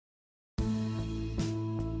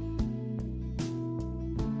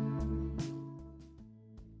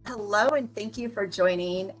Hello, and thank you for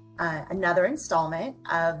joining another installment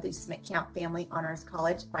of the SMIT Family Honors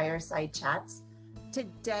College Fireside Chats.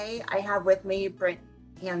 Today, I have with me Brent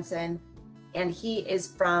Hansen, and he is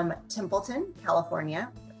from Templeton,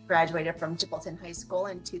 California, graduated from Templeton High School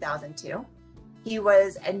in 2002. He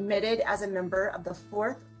was admitted as a member of the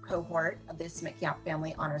 4th cohort of the SMIT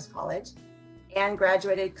Family Honors College and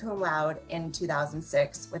graduated cum laude in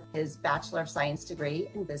 2006 with his Bachelor of Science degree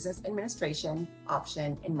in Business Administration,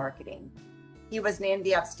 option in Marketing. He was named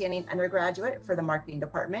the Outstanding Undergraduate for the Marketing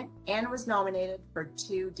Department and was nominated for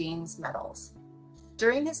 2 Dean's Medals.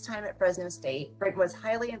 During his time at Fresno State, Brent was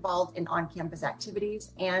highly involved in on-campus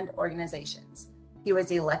activities and organizations. He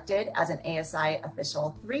was elected as an ASI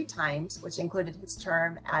official 3 times, which included his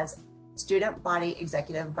term as Student Body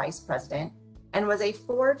Executive Vice President, and was a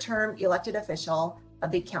 4-term elected official of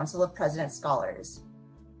the Council of President Scholars,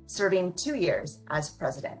 serving 2 years as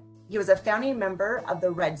president. He was a founding member of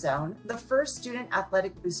the Red Zone, the first student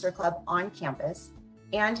athletic booster club on campus,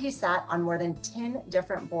 and he sat on more than 10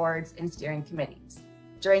 different boards and steering committees.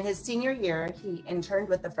 During his senior year, he interned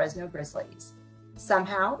with the Fresno Grizzlies.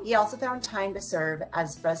 Somehow, he also found time to serve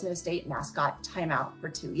as Fresno State mascot Timeout for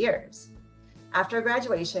 2 years. After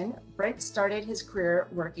graduation, Brent started his career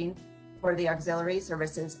working for the auxiliary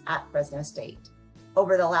services at Fresno State.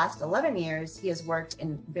 Over the last 11 years, he has worked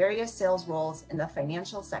in various sales roles in the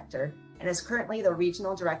financial sector and is currently the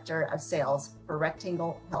Regional Director of Sales for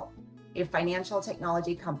Rectangle Health, a financial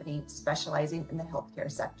technology company specializing in the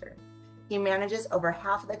healthcare sector. He manages over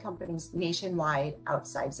half of the company's nationwide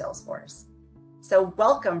outside sales force. So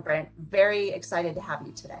welcome, Brent. Very excited to have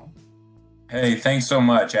you today. Hey, thanks so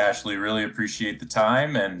much, Ashley. Really appreciate the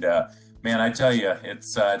time. And man, I tell you,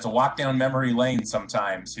 it's a walk down memory lane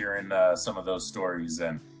sometimes hearing some of those stories.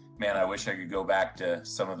 And man, I wish I could go back to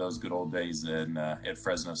some of those good old days at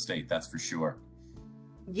Fresno State, that's for sure.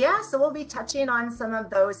 Yeah, so we'll be touching on some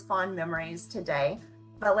of those fond memories today.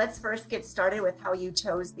 But let's first get started with how you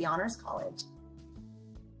chose the Honors College.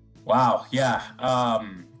 Wow, yeah.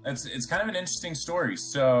 It's kind of an interesting story.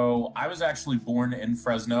 So I was actually born in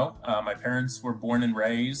Fresno. My parents were born and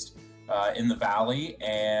raised in the Valley,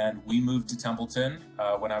 and we moved to Templeton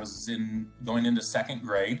when I was going into 2nd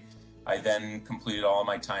grade. I then completed all of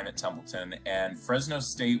my time at Templeton, and Fresno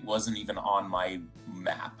State wasn't even on my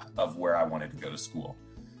map of where I wanted to go to school.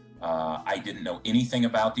 I didn't know anything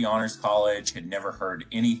about the Honors College, had never heard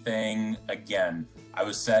anything. Again, I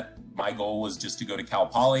was set, my goal was just to go to Cal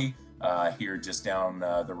Poly here just down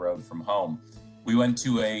the road from home. We went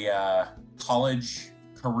to a college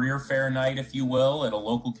career fair night, if you will, at a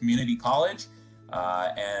local community college.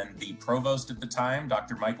 And the provost at the time,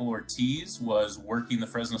 Dr. Michael Ortiz, was working the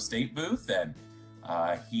Fresno State booth, and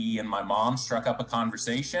he and my mom struck up a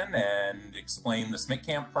conversation and explained the SMIT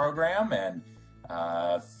Camp program. And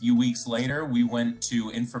a few weeks later, we went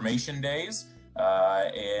to information days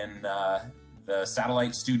in the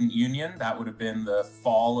Satellite Student Union. That would have been the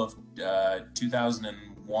fall of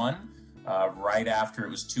 2001, right after,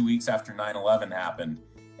 it was 2 weeks after 9/11 happened.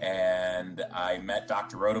 And I met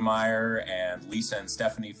Dr. Rodemeyer and Lisa and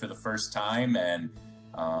Stephanie for the first time, and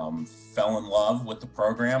fell in love with the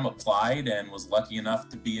program, applied, and was lucky enough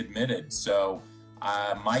to be admitted. So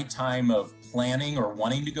my time of planning or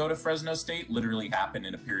wanting to go to Fresno State literally happened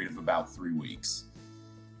in a period of about 3 weeks.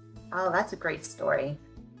 Oh, that's a great story.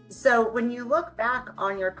 So when you look back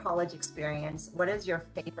on your college experience, what is your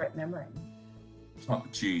favorite memory? Oh,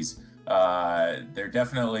 geez. There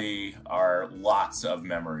definitely are lots of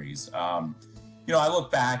memories. You know, I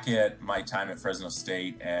look back at my time at Fresno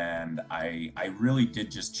State, and I really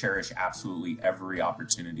did just cherish absolutely every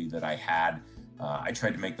opportunity that I had. I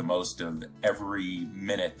tried to make the most of every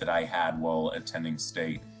minute that I had while attending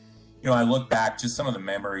State. You know, I look back, just some of the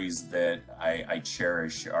memories that I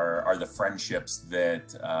cherish are the friendships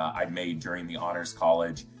that I made during the Honors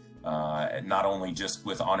College. Not only just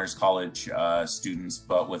with Honors College students,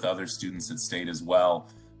 but with other students at State as well.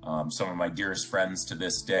 Some of my dearest friends to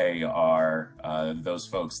this day are those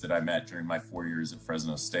folks that I met during my 4 years at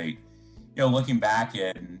Fresno State. You know, looking back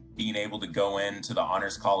and being able to go into the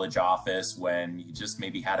Honors College office when you just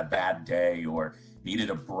maybe had a bad day or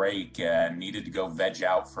needed a break and needed to go veg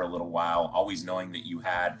out for a little while, always knowing that you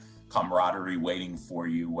had camaraderie waiting for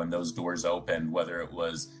you when those doors opened, whether it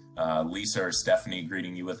was Lisa or Stephanie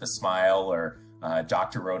greeting you with a smile, or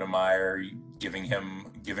Dr. Rodemeyer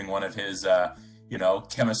giving one of his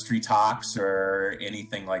chemistry talks or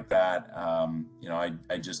anything like that. You know,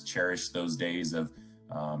 I just cherish those days of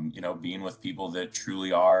being with people that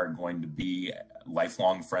truly are going to be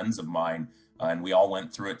lifelong friends of mine. And we all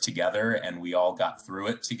went through it together, and we all got through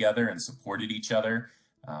it together and supported each other.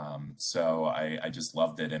 So I just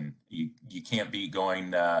loved it. And you can't beat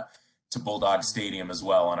going to Bulldog Stadium as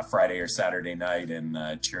well on a Friday or Saturday night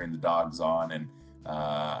and cheering the dogs on and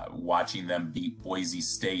watching them beat Boise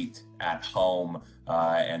State at home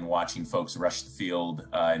and watching folks rush the field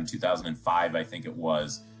in 2005, I think it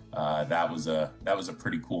was. That was a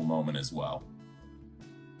pretty cool moment as well.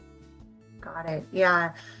 Got it.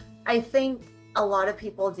 Yeah. I think a lot of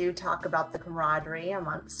people do talk about the camaraderie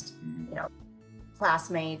amongst,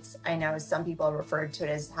 classmates. I know some people referred to it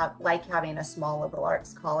as like having a small liberal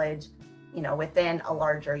arts college, within a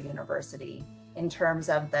larger university in terms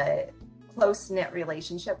of the close-knit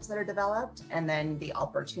relationships that are developed and then the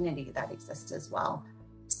opportunity that exists as well.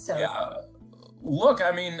 So yeah, look,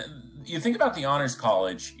 I mean, you think about the Honors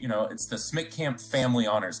College, it's the SMCCamp Family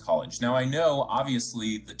Honors College. Now, I know,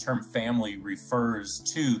 obviously, the term family refers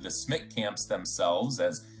to the SMCCamps themselves,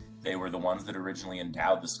 as they were the ones that originally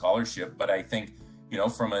endowed the scholarship. But I think,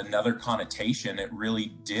 from another connotation, it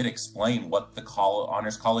really did explain what the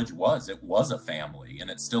Honors College was. It was a family, and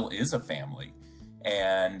it still is a family.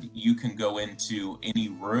 And you can go into any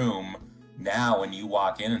room now and you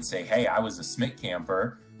walk in and say, hey, I was a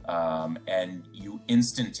SMCCamper. And you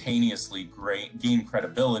instantaneously gain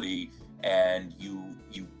credibility, and you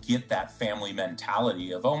get that family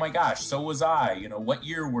mentality of, oh my gosh, so was I, what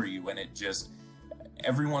year were you? And it just,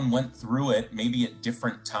 everyone went through it, maybe at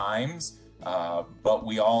different times, but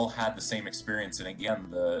we all had the same experience. And again,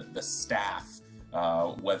 the staff,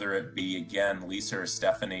 whether it be, again, Lisa or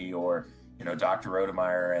Stephanie or, Dr.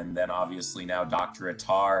 Rodemeyer, and then obviously now Dr.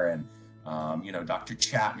 Attar and, Dr.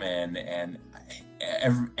 Chapman, and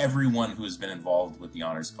everyone who has been involved with the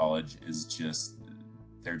Honors College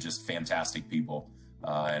they're just fantastic people.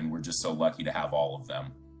 And we're just so lucky to have all of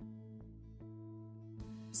them.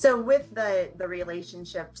 So with the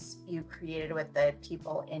relationships you created with the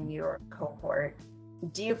people in your cohort,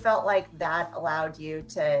 do you felt like that allowed you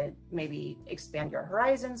to maybe expand your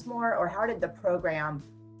horizons more, or how did the program,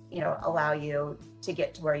 allow you to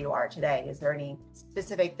get to where you are today? Is there any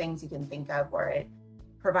specific things you can think of where it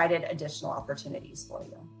provided additional opportunities for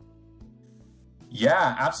you?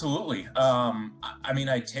 Yeah, absolutely. I mean,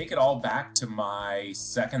 I take it all back to my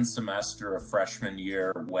second semester of freshman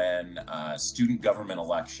year when student government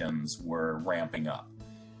elections were ramping up.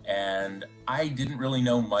 And I didn't really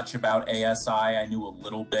know much about ASI. I knew a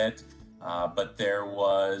little bit, but there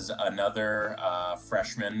was another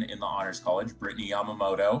freshman in the Honors College, Brittany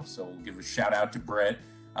Yamamoto. So we'll give a shout out to Britt.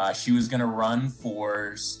 She was going to run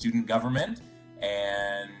for student government,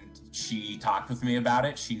 and she talked with me about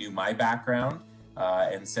it. She knew my background.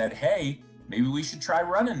 And said, hey, maybe we should try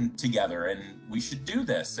running together and we should do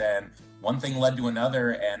this. And one thing led to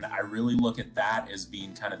another. And I really look at that as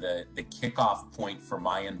being kind of the kickoff point for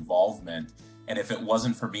my involvement. And if it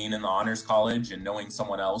wasn't for being in the Honors College and knowing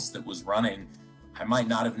someone else that was running, I might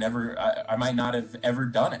not have ever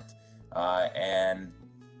done it. And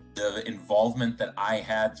the involvement that I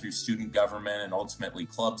had through student government and ultimately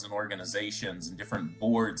clubs and organizations and different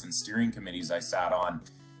boards and steering committees I sat on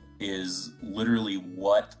is literally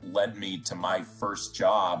what led me to my first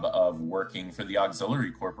job of working for the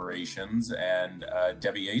auxiliary corporations and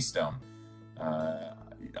Debbie Astone.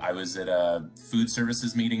 I was at a food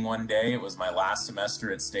services meeting one day. It was my last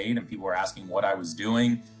semester at State, and people were asking what I was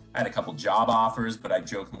doing. I had a couple job offers, but I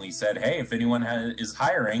jokingly said, hey, if anyone is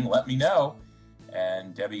hiring, let me know.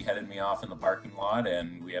 And Debbie headed me off in the parking lot,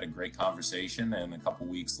 and we had a great conversation. And a couple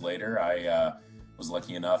weeks later, I was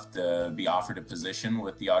lucky enough to be offered a position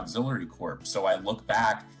with the Auxiliary Corp. So I look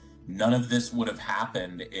back, none of this would have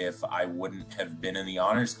happened if I wouldn't have been in the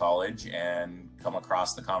Honors College and come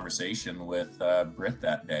across the conversation with Britt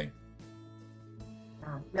that day.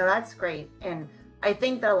 No, that's great. And I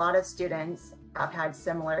think that a lot of students have had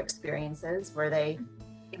similar experiences where they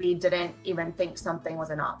maybe didn't even think something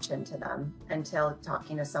was an option to them until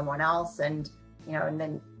talking to someone else and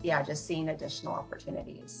then, just seeing additional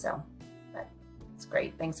opportunities. So that's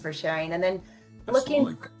great. Thanks for sharing. And then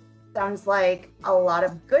Absolutely. Sounds like a lot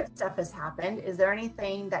of good stuff has happened. Is there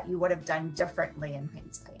anything that you would have done differently in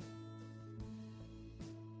hindsight?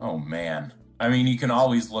 Oh, man. I mean, you can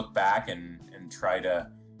always look back and try to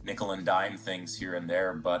nickel and dime things here and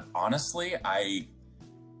there. But honestly, I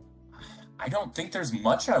don't think there's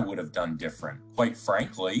much I would have done different, quite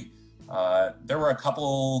frankly. There were a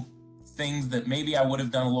couple things that maybe I would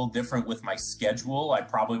have done a little different with my schedule. I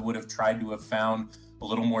probably would have tried to have found a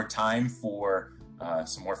little more time for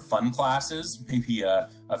some more fun classes, maybe a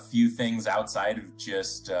few things outside of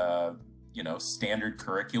just, standard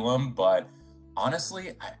curriculum. But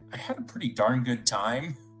honestly, I had a pretty darn good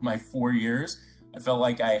time my 4 years. I felt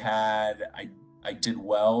like I did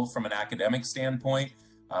well from an academic standpoint.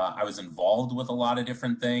 I was involved with a lot of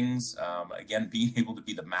different things. Again, being able to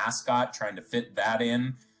be the mascot, trying to fit that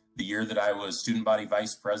in. The year that I was student body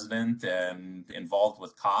vice president and involved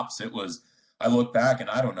with cops, I look back and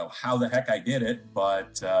I don't know how the heck I did it,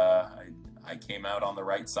 but I came out on the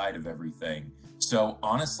right side of everything. So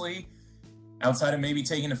honestly, outside of maybe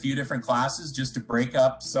taking a few different classes just to break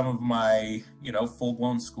up some of my,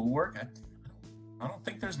 full-blown schoolwork, I don't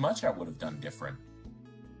think there's much I would have done different.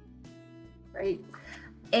 Right.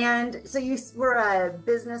 And so you were a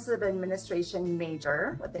business of administration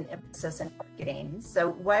major with an emphasis in marketing.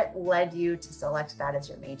 So what led you to select that as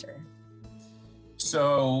your major?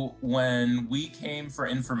 So when we came for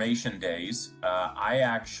information days, I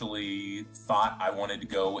actually thought I wanted to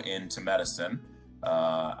go into medicine.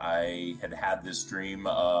 I had this dream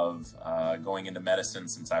of going into medicine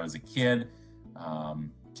since I was a kid.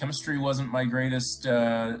 Chemistry wasn't my greatest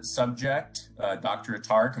subject. Dr.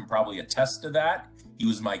 Attar can probably attest to that. He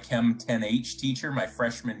was my Chem 10H teacher my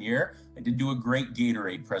freshman year. I did do a great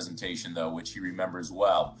Gatorade presentation, though, which he remembers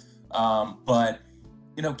well. But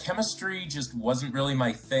chemistry just wasn't really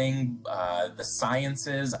my thing. The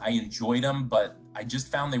sciences, I enjoyed them, but I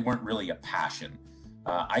just found they weren't really a passion.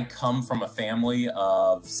 I come from a family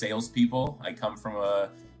of salespeople. I come from a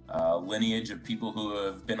lineage of people who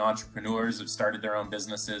have been entrepreneurs, have started their own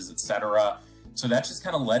businesses, etc. So that just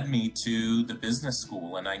kind of led me to the business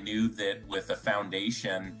school. And I knew that with a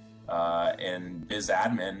foundation in biz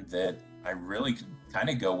admin that I really could kind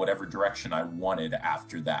of go whatever direction I wanted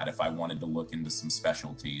after that if I wanted to look into some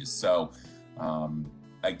specialties. So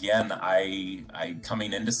again, I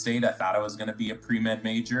coming into state, I thought I was going to be a pre-med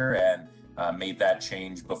major and made that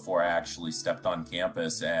change before I actually stepped on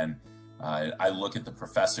campus. And I look at the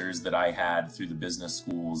professors that I had through the business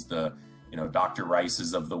schools, the Dr.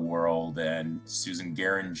 Rice's of the world and Susan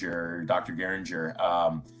Geringer, Dr. Geringer.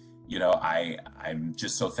 I'm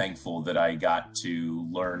just so thankful that I got to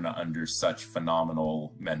learn under such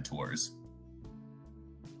phenomenal mentors.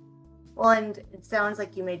 Well, and it sounds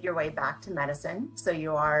like you made your way back to medicine. So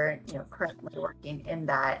you are, currently working in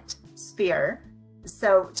that sphere.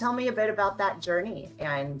 So tell me a bit about that journey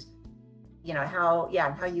and, how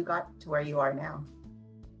you got to where you are now.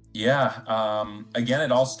 Yeah. Again,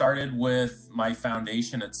 it all started with my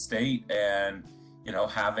foundation at State and,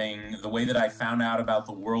 having the way that I found out about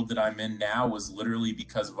the world that I'm in now was literally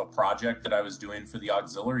because of a project that I was doing for the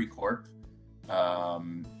Auxiliary Corp.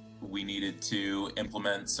 We needed to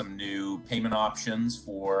implement some new payment options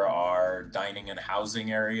for our dining and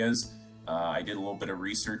housing areas. I did a little bit of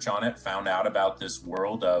research on it, found out about this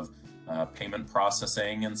world of payment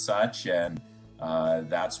processing and such, and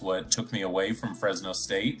that's what took me away from Fresno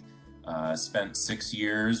State. Spent 6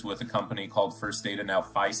 years with a company called First Data, now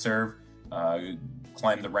Fiserv.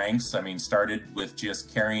 Climbed the ranks. Started with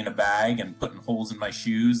just carrying a bag and putting holes in my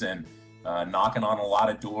shoes and knocking on a lot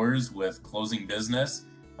of doors with closing business.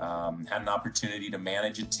 Had an opportunity to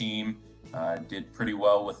manage a team, did pretty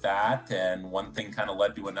well with that. And one thing kind of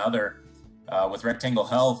led to another. With Rectangle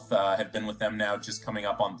Health, had been with them now just coming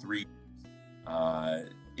up on 3 years.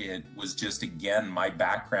 It was just, again, my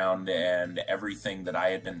background and everything that I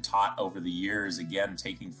had been taught over the years, again,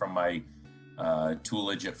 taking from my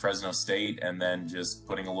toolage at Fresno State and then just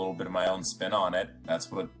putting a little bit of my own spin on it. That's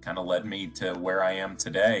what kind of led me to where I am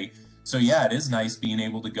today. So yeah, it is nice being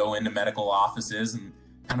able to go into medical offices and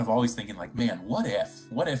kind of always thinking like, man, what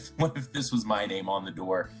if this was my name on the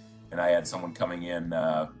door and I had someone coming in,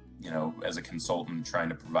 as a consultant trying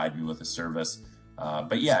to provide me with a service.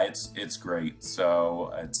 But yeah, it's great.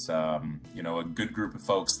 So it's, a good group of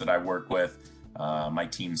folks that I work with. My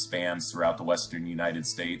team spans throughout the Western United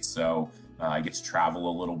States. So I get to travel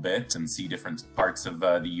a little bit and see different parts of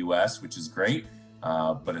the U.S., which is great.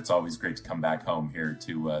 But it's always great to come back home here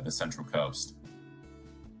to the Central Coast.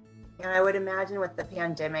 And I would imagine with the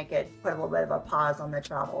pandemic, it put a little bit of a pause on the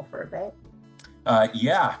travel for a bit.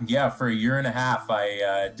 Yeah. For a year and a half,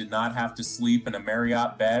 I did not have to sleep in a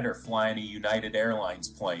Marriott bed or fly in a United Airlines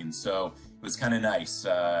plane. So it was kind of nice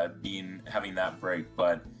having that break.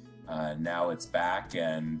 But now it's back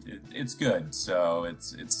and it's good. So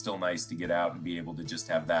it's still nice to get out and be able to just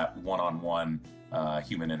have that one-on-one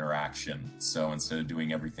human interaction. So instead of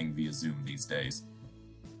doing everything via Zoom these days.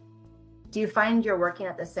 Do you find you're working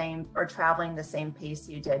at the same or traveling the same pace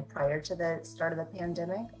you did prior to the start of the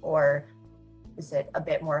pandemic, or is it a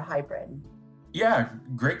bit more hybrid? Yeah,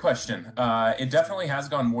 great question. It definitely has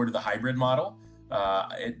gone more to the hybrid model.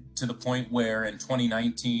 To the point where in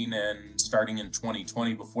 2019 and starting in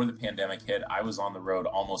 2020, before the pandemic hit, I was on the road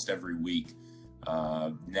almost every week.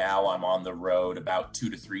 Now I'm on the road about 2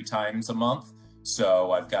 to 3 times a month.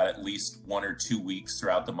 So I've got at least 1 or 2 weeks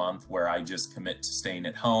throughout the month where I just commit to staying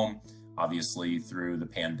at home. Obviously, through the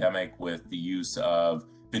pandemic, with the use of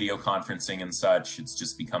video conferencing and such, it's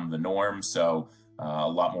just become the norm. So a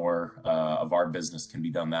lot more of our business can be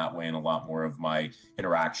done that way, and a lot more of my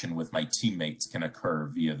interaction with my teammates can occur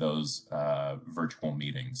via those virtual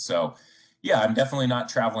meetings. So yeah, I'm definitely not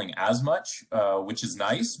traveling as much, which is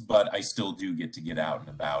nice, but I still do get to get out and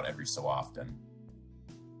about every so often.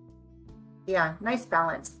 Yeah, nice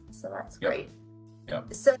balance. So that's great.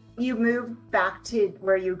 Yep. So you moved back to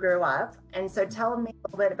where you grew up. And so tell me a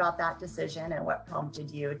little bit about that decision and what prompted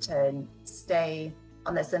you to stay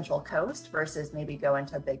on the Central Coast versus maybe go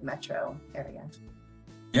into a big metro area.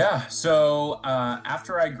 Yeah, so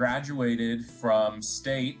after I graduated from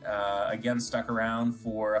state, again, stuck around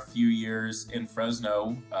for a few years in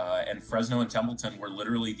Fresno, and Fresno and Templeton were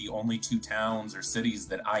literally the only two towns or cities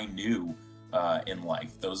that I knew in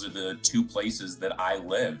life. Those are the two places that I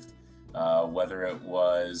lived, whether it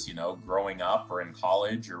was, growing up or in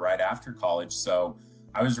college or right after college. So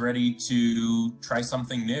I was ready to try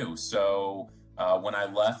something new. So when I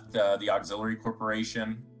left the Auxiliary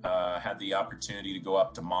Corporation, had the opportunity to go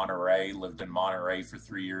up to Monterey, lived in Monterey for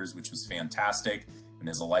 3 years, which was fantastic. And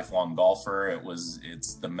as a lifelong golfer,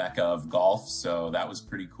 it's the mecca of golf. So that was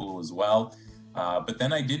pretty cool as well. But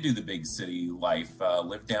then I did do the big city life,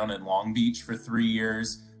 lived down in Long Beach for 3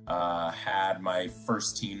 years, had my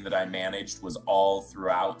first team that I managed was all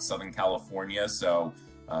throughout Southern California. So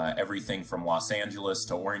everything from Los Angeles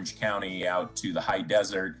to Orange County out to the high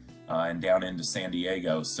desert and down into San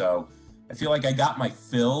Diego. So I feel like I got my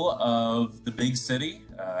fill of the big city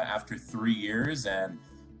after 3 years and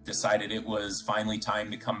decided it was finally time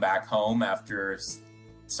to come back home after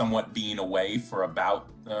somewhat being away for about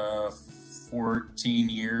 14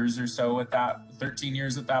 years or so 13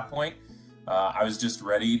 years at that point. I was just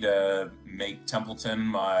ready to make Templeton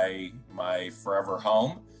my forever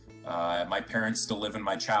home. My parents still live in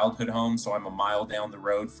my childhood home, so I'm a mile down the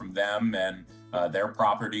road from them and their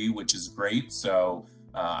property, which is great. So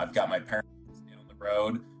I've got my parents down the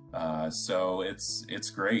road. So it's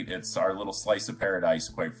great. It's our little slice of paradise,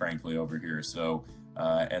 quite frankly, over here. So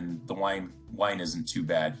and the wine isn't too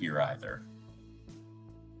bad here either.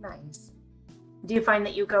 Nice. Do you find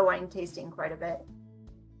that you go wine tasting quite a bit?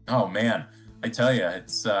 Oh man, I tell you,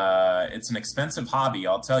 it's an expensive hobby,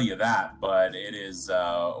 I'll tell you that, but it is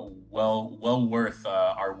well worth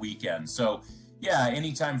our weekend. So yeah,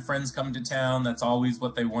 anytime friends come to town, that's always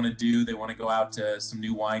what they want to do. They want to go out to some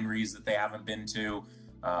new wineries that they haven't been to.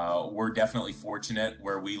 We're definitely fortunate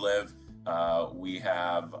where we live. We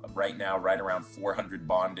have right now right around 400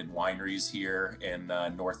 bonded wineries here in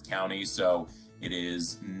North County. So it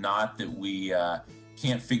is not that we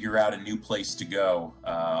can't figure out a new place to go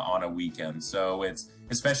on a weekend. So it's,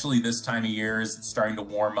 especially this time of year, as it's starting to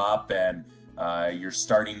warm up and you're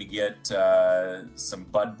starting to get some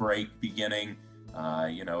bud break beginning.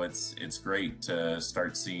 It's great to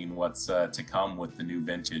start seeing what's to come with the new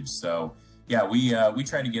vintage. So yeah, we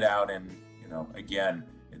try to get out and, again,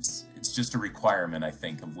 it's just a requirement, I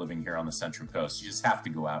think, of living here on the Central Coast. You just have to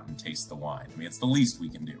go out and taste the wine. I mean, it's the least we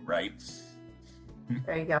can do, right?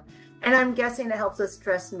 There you go. And I'm guessing it helps with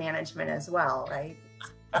stress management as well, right?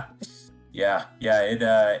 Yeah,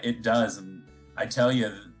 it does. And I tell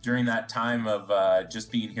you, during that time of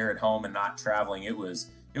just being here at home and not traveling, it was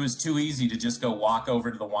too easy to just go walk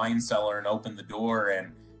over to the wine cellar and open the door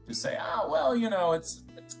and just say, oh, well, it's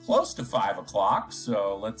close to 5 o'clock,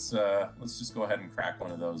 so let's just go ahead and crack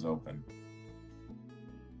one of those open.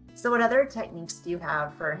 So what other techniques do you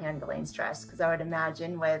have for handling stress? Because I would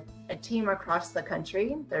imagine with a team across the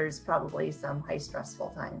country, there's probably some high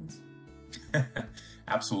stressful times.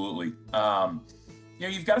 Absolutely.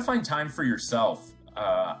 You've got to find time for yourself.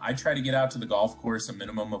 I try to get out to the golf course a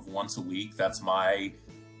minimum of once a week. That's my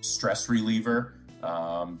stress reliever.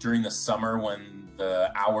 During the summer, when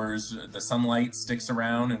the sunlight sticks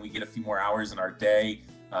around and we get a few more hours in our day,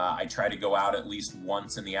 I try to go out at least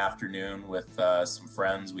once in the afternoon with some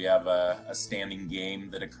friends. We have a standing game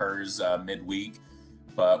that occurs midweek,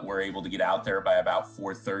 but we're able to get out there by about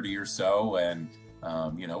 4:30 or so and,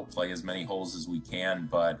 play as many holes as we can.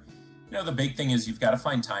 But, the big thing is you've got to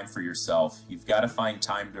find time for yourself. You've got to find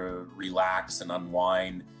time to relax and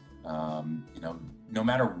unwind. No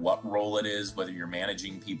matter what role it is, whether you're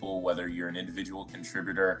managing people, whether you're an individual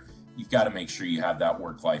contributor, you've got to make sure you have that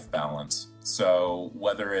work-life balance. So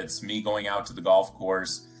whether it's me going out to the golf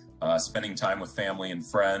course, spending time with family and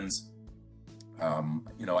friends,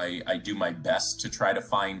 I do my best to try to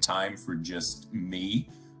find time for just me,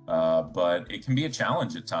 but it can be a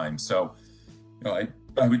challenge at times. So,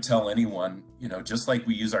 I would tell anyone, just like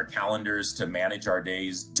we use our calendars to manage our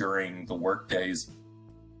days during the work days,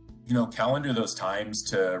 calendar those times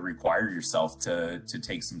to require yourself to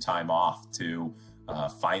take some time off, to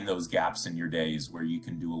find those gaps in your days where you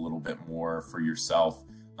can do a little bit more for yourself.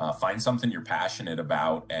 Find something you're passionate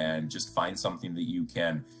about, and just find something that you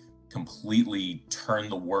can completely turn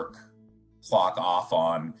the work clock off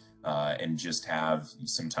on, and just have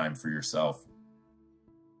some time for yourself.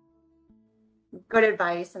 Good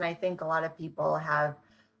advice. And I think a lot of people have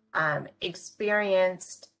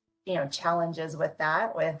experienced, challenges with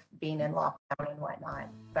that, with being in lockdown and whatnot.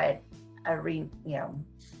 But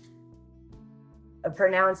a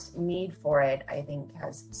pronounced need for it, I think,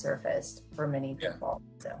 has surfaced for many people.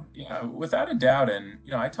 Yeah, without a doubt. And,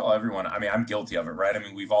 I tell everyone, I'm guilty of it, right?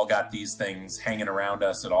 We've all got these things hanging around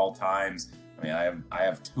us at all times. I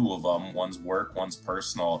have two of them. One's work, one's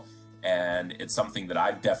personal. And it's something that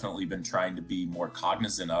I've definitely been trying to be more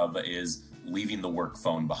cognizant of, is leaving the work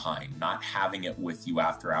phone behind, not having it with you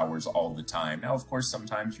after hours all the time. Now, of course,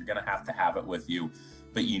 sometimes you're going to have it with you,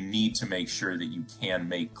 but you need to make sure that you can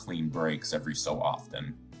make clean breaks every so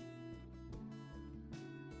often.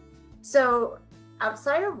 So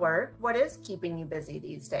outside of work, what is keeping you busy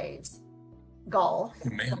these days? Golf.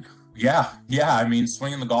 Man, yeah.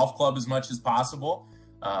 Swinging the golf club as much as possible.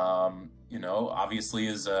 Obviously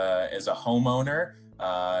as a homeowner,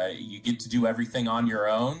 you get to do everything on your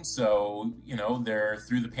own. So,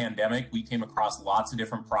 through the pandemic, we came across lots of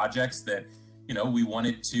different projects that, we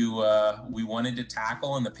wanted to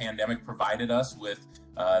tackle, and the pandemic provided us with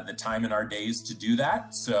the time in our days to do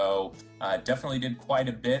that. So definitely did quite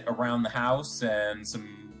a bit around the house and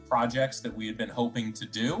some projects that we had been hoping to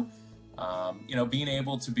do. Being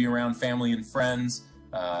able to be around family and friends,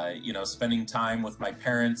 spending time with my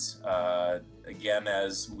parents, again,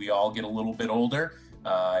 as we all get a little bit older,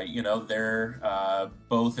 they're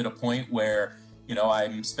both at a point where,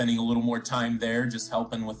 I'm spending a little more time there, just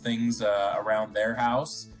helping with things around their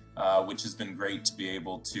house, which has been great to be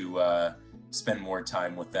able to spend more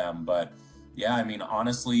time with them. But yeah,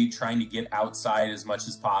 honestly, trying to get outside as much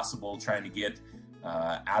as possible, trying to get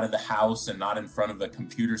out of the house and not in front of a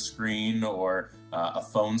computer screen or a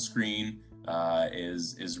phone screen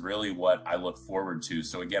is really what I look forward to.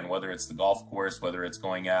 So again, whether it's the golf course, whether it's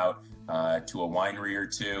going out to a winery or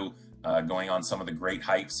two, going on some of the great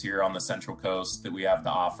hikes here on the Central Coast that we have to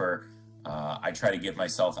offer, I try to get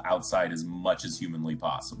myself outside as much as humanly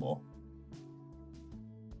possible.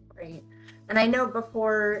 Great. And I know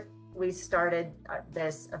before we started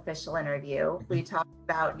this official interview, we talked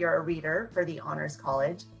about you're a reader for the Honors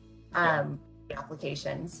College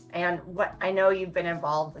applications. And what I know you've been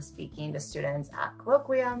involved with speaking to students at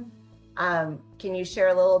Colloquium. Can you share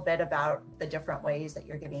a little bit about the different ways that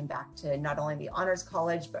you're giving back to not only the Honors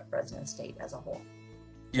College, but Fresno State as a whole?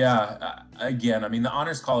 Yeah, again, the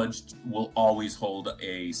Honors College will always hold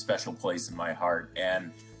a special place in my heart.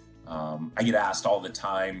 And I get asked all the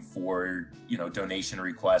time for, donation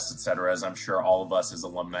requests, et cetera, as I'm sure all of us as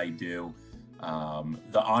alumni do.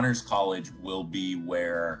 The Honors College will be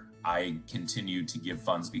where I continue to give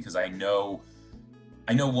funds, because I know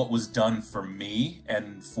what was done for me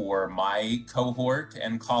and for my cohort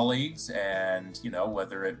and colleagues, and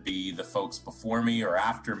whether it be the folks before me or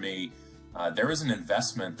after me, there was an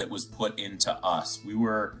investment that was put into us. We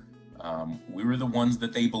were the ones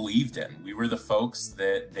that they believed in. We were the folks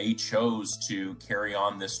that they chose to carry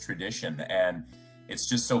on this tradition, and it's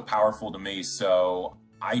just so powerful to me. So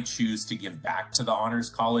I choose to give back to the Honors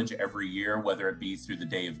College every year, whether it be through the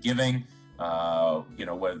Day of Giving,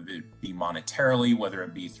 whether it be monetarily, whether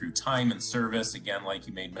it be through time and service. Again, like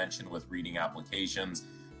you made mention with reading applications,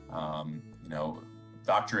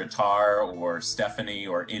 Dr. Attar or Stephanie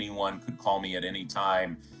or anyone could call me at any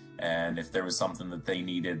time. And if there was something that they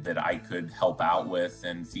needed that I could help out with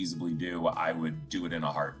and feasibly do, I would do it in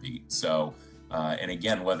a heartbeat. So, and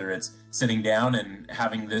again, whether it's sitting down and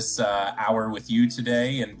having this hour with you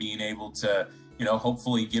today and being able to,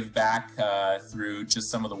 hopefully give back through just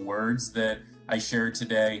some of the words that I shared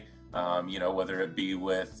today, whether it be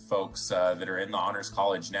with folks that are in the Honors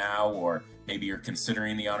College now, or maybe you're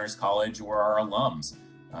considering the Honors College, or our alums,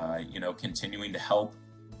 continuing to help,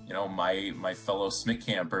 my fellow SMIC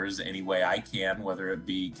campers any way I can, whether it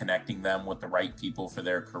be connecting them with the right people for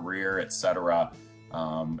their career, et cetera.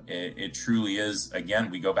 It truly is, again,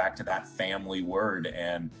 we go back to that family word,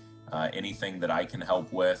 and anything that I can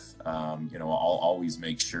help with, I'll always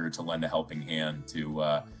make sure to lend a helping hand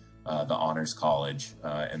to the Honors College,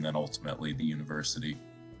 and then ultimately the university.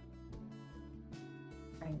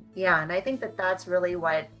 Right. Yeah, and I think that that's really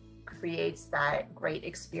what creates that great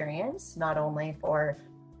experience, not only for,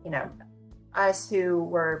 us who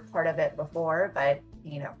were part of it before, but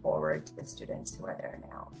paying it forward to the students who are there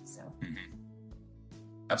now. So,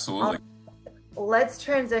 Absolutely. Let's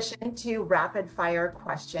transition to rapid fire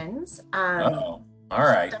questions. All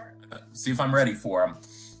right. See if I'm ready for them.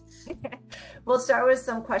 We'll start with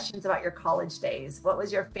some questions about your college days. What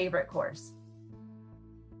was your favorite course?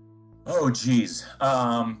 Oh, geez. So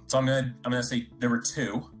I'm gonna say there were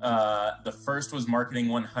two. The first was Marketing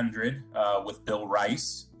 100 with Bill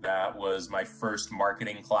Rice. That was my first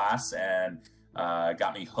marketing class, and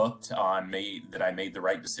got me hooked on that I made the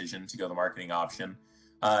right decision to go the marketing option.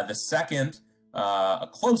 The second, a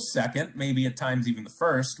close second, maybe at times even the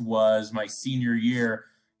first, was my senior year.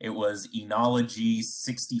 It was Enology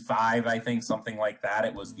 65, I think, something like that.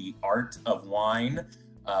 It was the art of wine.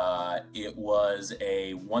 It was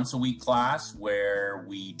a once-a-week class where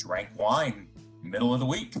we drank wine middle of the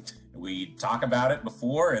week. We'd talk about it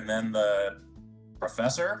before, and then the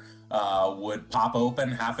professor would pop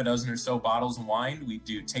open half a dozen or so bottles of wine. We'd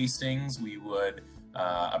do tastings. We would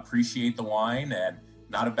appreciate the wine, and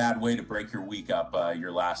not a bad way to break your week up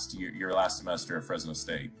your last semester at Fresno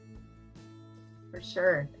State. For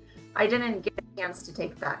sure. I didn't get a chance to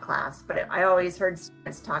take that class, but I always heard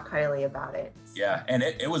students talk highly about it. Yeah, and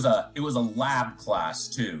it was a lab class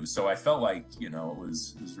too, so I felt like, it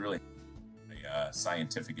was really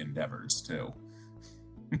scientific endeavors too.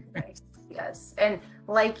 Nice. Yes, and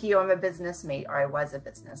like you, I was a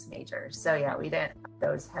business major, so yeah, we didn't have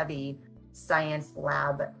those heavy science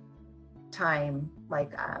lab time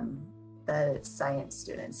like the science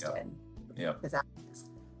students did. Yeah. Because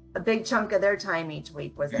a big chunk of their time each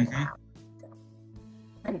week was in lab.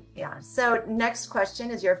 And yeah. So next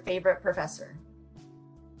question is your favorite professor.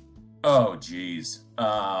 Oh, geez.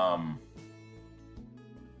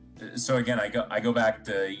 So again, I go back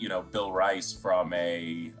to Bill Rice from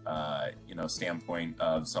a standpoint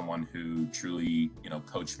of someone who truly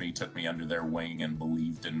coached me, took me under their wing, and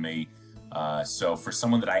believed in me. So for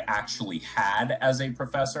someone that I actually had as a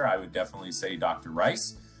professor, I would definitely say Dr.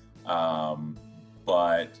 Rice.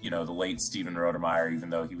 But the late Stephen Rodemeyer,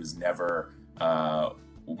 even though he was never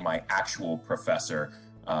my actual professor,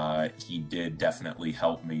 he did definitely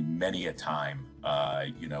help me many a time,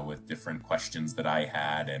 with different questions that I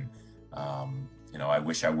had. And, I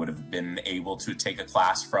wish I would have been able to take a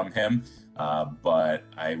class from him. But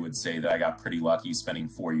I would say that I got pretty lucky spending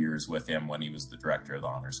 4 years with him when he was the director of the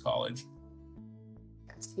Honors College.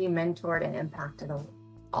 He mentored and impacted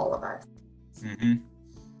all of us.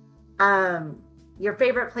 Your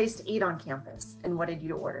favorite place to eat on campus, and what did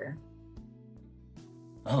you order?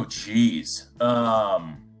 Oh, geez.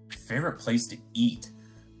 Favorite place to eat.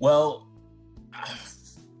 Well,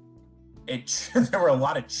 there were a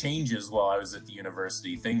lot of changes while I was at the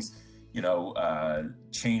university. Things,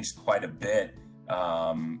 changed quite a bit.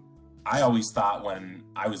 I always thought when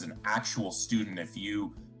I was an actual student, if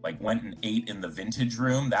you went and ate in the vintage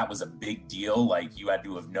room, that was a big deal. Like you had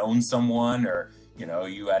to have known someone, or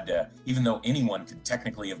you had to, even though anyone could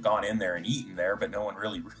technically have gone in there and eaten there, but no one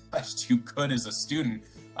really realized you could as a student.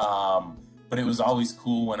 But it was always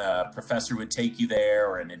cool when a professor would take you there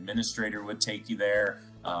or an administrator would take you there.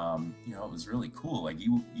 It was really cool. Like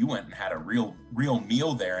you went and had a real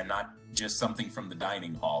meal there and not just something from the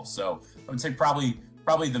dining hall. So I would say probably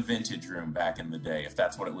the vintage room back in the day, if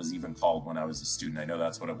that's what it was even called when I was a student. I know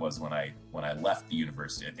that's what it was when I left the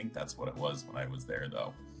university. I think that's what it was when I was there,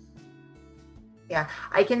 though. Yeah,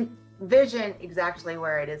 I can vision exactly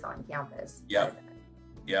where it is on campus. Yep.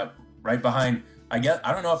 Right behind, I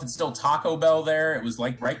don't know if it's still Taco Bell there. It was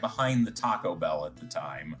right behind the Taco Bell at the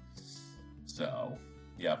time. So,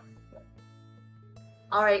 yep.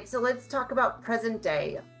 All right, so let's talk about present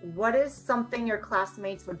day. What is something your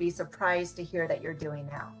classmates would be surprised to hear that you're doing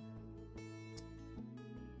now?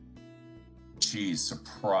 Geez,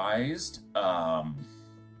 surprised?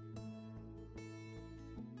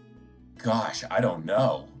 Gosh, I don't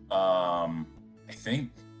know. I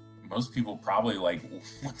think most people probably what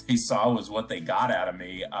they saw was what they got out of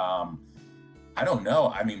me. I don't know.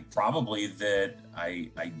 I mean, probably that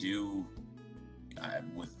I do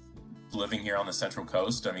with living here on the Central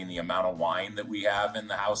Coast. I mean, the amount of wine that we have in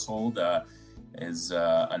the household is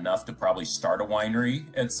enough to probably start a winery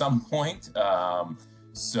at some point.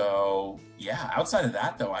 So yeah, outside of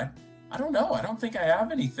that though, I don't know. I don't think I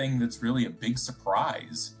have anything that's really a big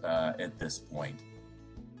surprise at this point.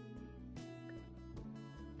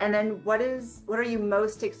 And then what are you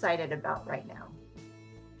most excited about right now?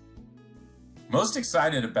 Most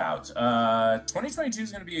excited about 2022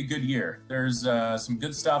 is going to be a good year. There's some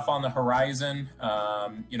good stuff on the horizon,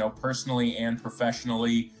 personally and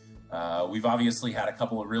professionally. We've obviously had a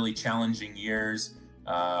couple of really challenging years.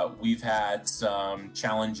 We've had some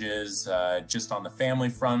challenges just on the family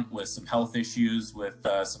front with some health issues with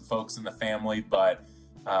some folks in the family, but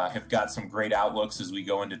have got some great outlooks as we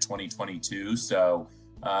go into 2022. So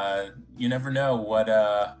you never know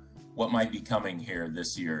what might be coming here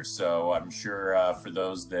this year. So I'm sure for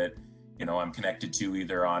those that I'm connected to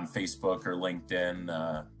either on Facebook or LinkedIn,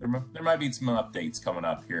 there might be some updates coming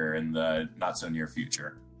up here in the not so near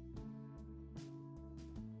future.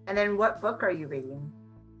 And then what book are you reading?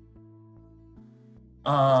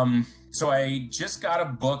 So I just got a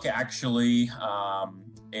book actually. I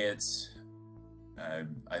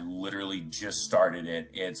literally just started it.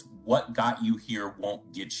 It's What Got You Here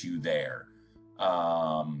Won't Get You There.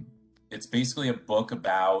 It's basically a book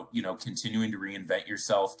about, continuing to reinvent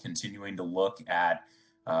yourself, continuing to look at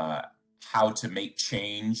how to make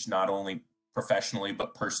change, not only professionally,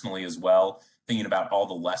 but personally as well, thinking about all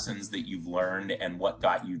the lessons that you've learned and what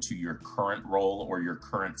got you to your current role or your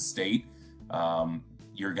current state.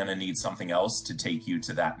 You're going to need something else to take you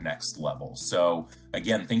to that next level. So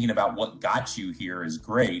again, thinking about what got you here is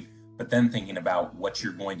great, but then thinking about what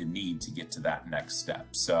you're going to need to get to that next step.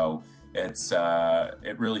 So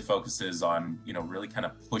it really focuses on, really kind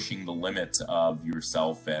of pushing the limits of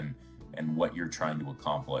yourself and what you're trying to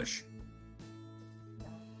accomplish.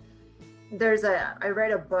 I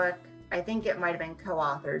read a book, I think it might've been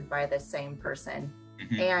co-authored by the same person.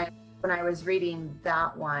 Mm-hmm. And when I was reading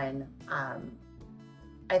that one,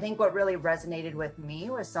 I think what really resonated with me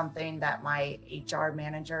was something that my HR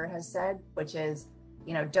manager has said, which is,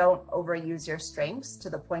 don't overuse your strengths to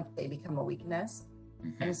the point that they become a weakness.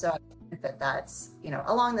 Mm-hmm. And so I think that's,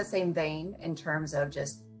 along the same vein in terms of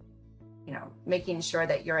just, making sure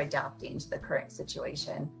that you're adapting to the current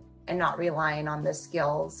situation and not relying on the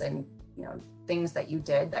skills and, things that you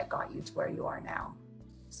did that got you to where you are now.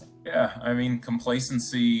 So. Yeah, I mean,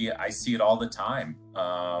 complacency, I see it all the time.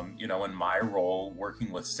 In my role,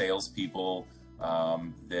 working with salespeople,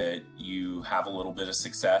 that you have a little bit of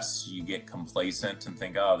success, you get complacent and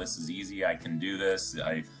think, oh, this is easy, I can do this.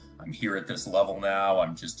 I'm here at this level now,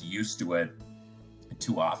 I'm just used to it.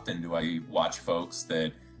 Too often do I watch folks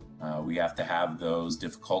that we have to have those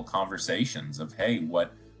difficult conversations of, hey,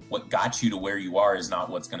 what got you to where you are is not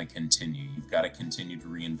what's going to continue. You've got to continue to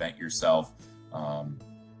reinvent yourself.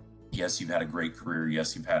 Yes, you've had a great career.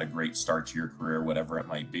 Yes, you've had a great start to your career, whatever it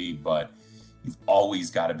might be, but you've always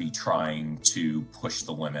got to be trying to push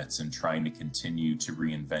the limits and trying to continue to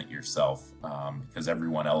reinvent yourself, because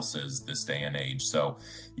everyone else is this day and age. So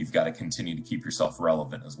you've got to continue to keep yourself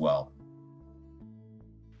relevant as well.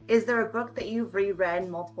 Is there a book that you've reread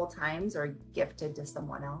multiple times or gifted to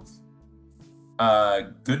someone else?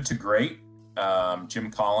 Good to Great.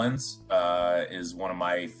 Jim Collins is one of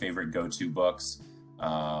my favorite go-to books.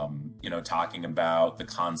 Talking about the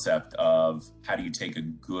concept of how do you take a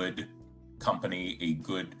good company, a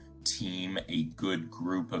good team, a good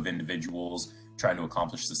group of individuals trying to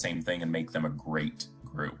accomplish the same thing and make them a great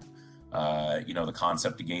group. The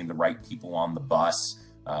concept of getting the right people on the bus.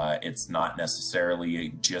 It's not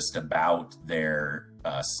necessarily just about their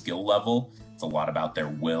skill level. It's a lot about their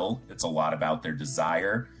will. It's a lot about their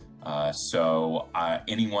desire. So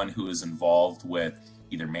anyone who is involved with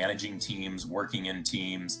either managing teams, working in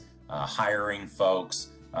teams, hiring folks,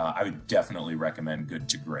 I would definitely recommend Good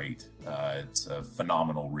to Great. It's a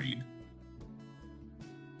phenomenal read.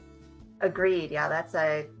 Agreed. Yeah, that's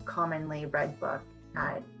a commonly read book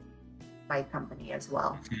by company as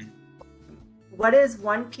well. Mm-hmm. What is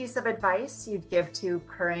one piece of advice you'd give to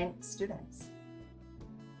current students?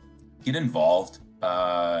 Get involved,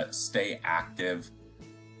 stay active.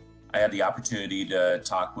 I had the opportunity to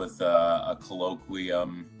talk with a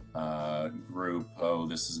colloquium group,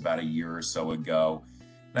 this is about a year or so ago.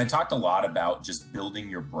 And I talked a lot about just building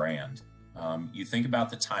your brand. You think about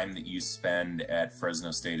the time that you spend at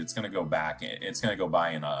Fresno State, it's going to go by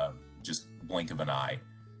in a just blink of an eye.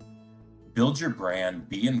 Build your brand,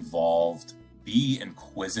 be involved, be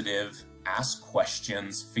inquisitive, ask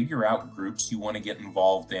questions, figure out groups you want to get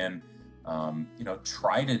involved in.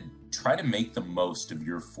 Try to make the most of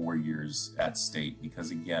your 4 years at State,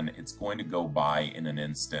 because again, it's going to go by in an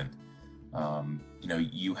instant.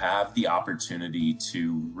 You have the opportunity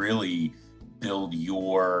to really build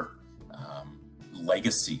your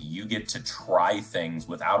legacy. You get to try things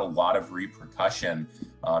without a lot of repercussion.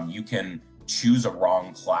 You can choose a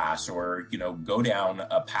wrong class or, go down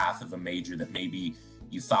a path of a major that maybe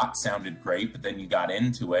you thought sounded great, but then you got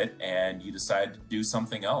into it and you decided to do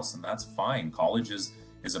something else, and that's fine. College is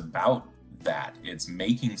about that. It's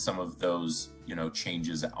making some of those,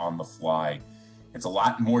 changes on the fly. It's a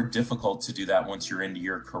lot more difficult to do that once you're into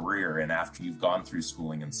your career and after you've gone through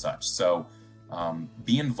schooling and such. So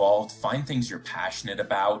Be involved, find things you're passionate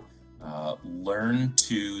about, learn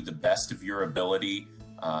to the best of your ability,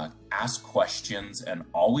 ask questions, and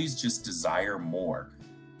always just desire more.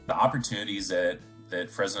 The opportunities that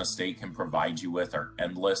Fresno State can provide you with are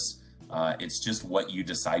endless. It's just what you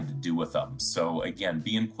decide to do with them. So again,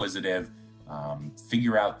 be inquisitive,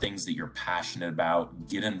 figure out things that you're passionate about,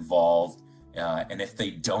 get involved, and if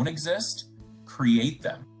they don't exist, create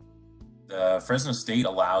them. Fresno State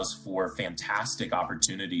allows for fantastic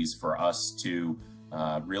opportunities for us to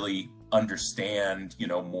really understand,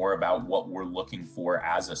 more about what we're looking for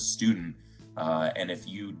as a student. And if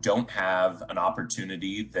you don't have an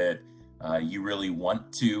opportunity that you really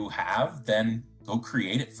want to have, then go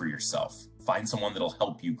create it for yourself. Find someone that'll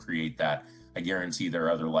help you create that. I guarantee there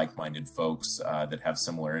are other like-minded folks that have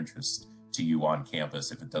similar interests to you on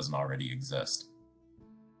campus if it doesn't already exist.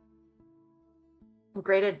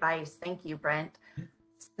 Great advice. Thank you, Brent.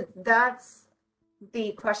 That's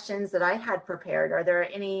the questions that I had prepared. Are there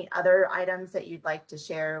any other items that you'd like to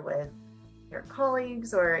share with your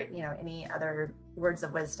colleagues, or any other words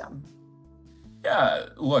of wisdom? Yeah,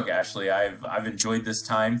 look, Ashley, I've enjoyed this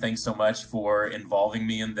time. Thanks so much for involving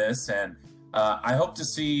me in this, and I hope to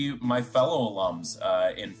see my fellow alums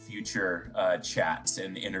in future chats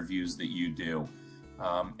and interviews that you do.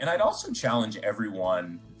 And I'd also challenge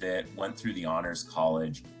everyone that went through the Honors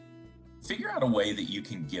College, figure out a way that you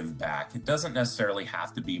can give back. It doesn't necessarily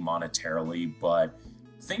have to be monetarily, but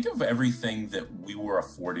think of everything that we were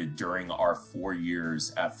afforded during our 4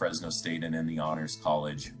 years at Fresno State and in the Honors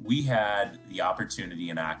College. We had the opportunity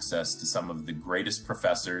and access to some of the greatest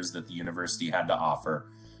professors that the university had to offer.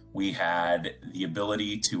 We had the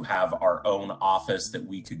ability to have our own office that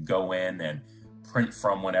we could go in and print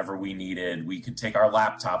from whenever we needed. We could take our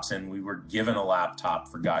laptops in. We were given a laptop,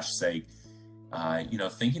 for gosh sake.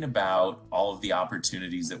 Thinking about all of the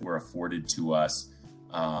opportunities that were afforded to us,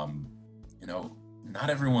 not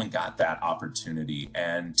everyone got that opportunity,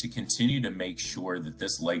 and to continue to make sure that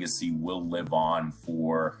this legacy will live on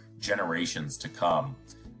for generations to come.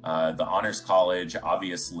 The Honors College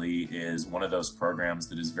obviously is one of those programs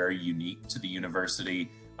that is very unique to the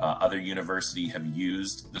university. Other universities have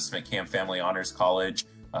used the Smith-Camp Family Honors College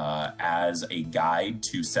as a guide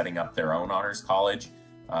to setting up their own Honors College.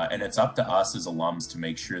 And it's up to us as alums to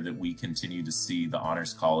make sure that we continue to see the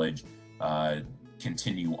Honors College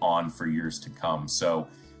continue on for years to come. So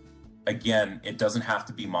again, it doesn't have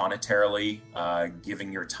to be monetarily,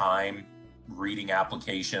 giving your time, reading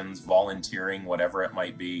applications, volunteering, whatever it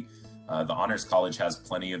might be. The Honors College has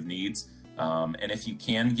plenty of needs. And if you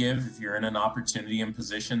can give, if you're in an opportunity and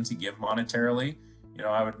position to give monetarily,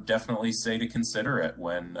 I would definitely say to consider it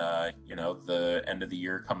when, the end of the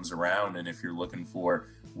year comes around. And if you're looking for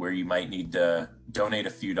where you might need to donate a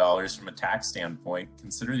few dollars from a tax standpoint,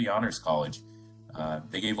 consider the Honors College.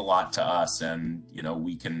 They gave a lot to us, and,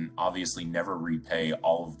 we can obviously never repay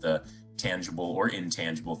all of the tangible or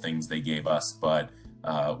intangible things they gave us, but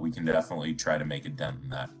we can definitely try to make a dent in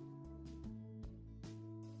that.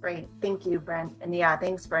 Great. Thank you, Brent. And yeah,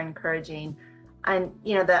 thanks for encouraging. And,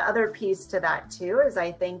 the other piece to that too, is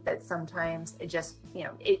I think that sometimes it just,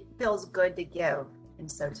 it feels good to give.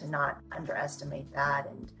 And so to not underestimate that,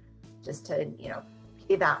 and just to,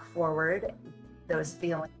 pay that forward, those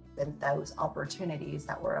feelings and those opportunities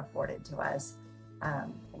that were afforded to us,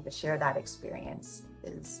 and to share that experience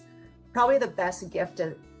is probably the best gift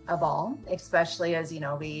of all, especially as,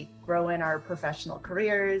 we grow in our professional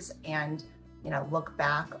careers and, look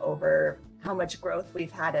back over how much growth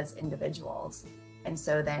we've had as individuals. And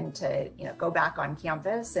so then to, go back on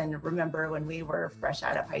campus and remember when we were fresh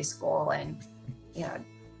out of high school and,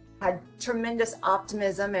 had tremendous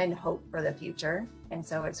optimism and hope for the future. And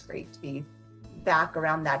so it's great to be back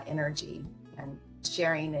around that energy and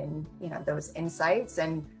sharing in, those insights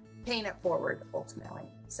and paying it forward ultimately.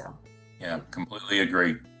 So yeah, completely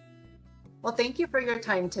agree. Well, thank you for your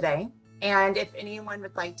time today. And if anyone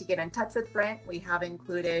would like to get in touch with Brent, we have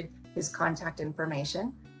included his contact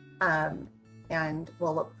information. And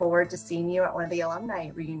we'll look forward to seeing you at one of the alumni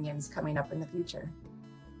reunions coming up in the future.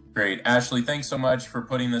 Great. Ashley, thanks so much for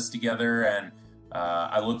putting this together. And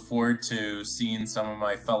I look forward to seeing some of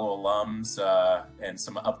my fellow alums and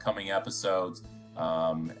some upcoming episodes.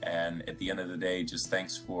 And at the end of the day, just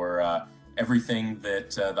thanks for everything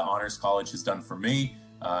that the Honors College has done for me.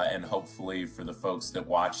 And hopefully for the folks that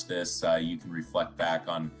watch this, you can reflect back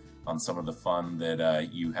on some of the fun that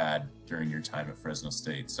you had during your time at Fresno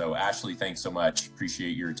State. So Ashley, thanks so much.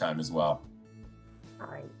 Appreciate your time as well. All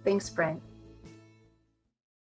right. Thanks, Brent.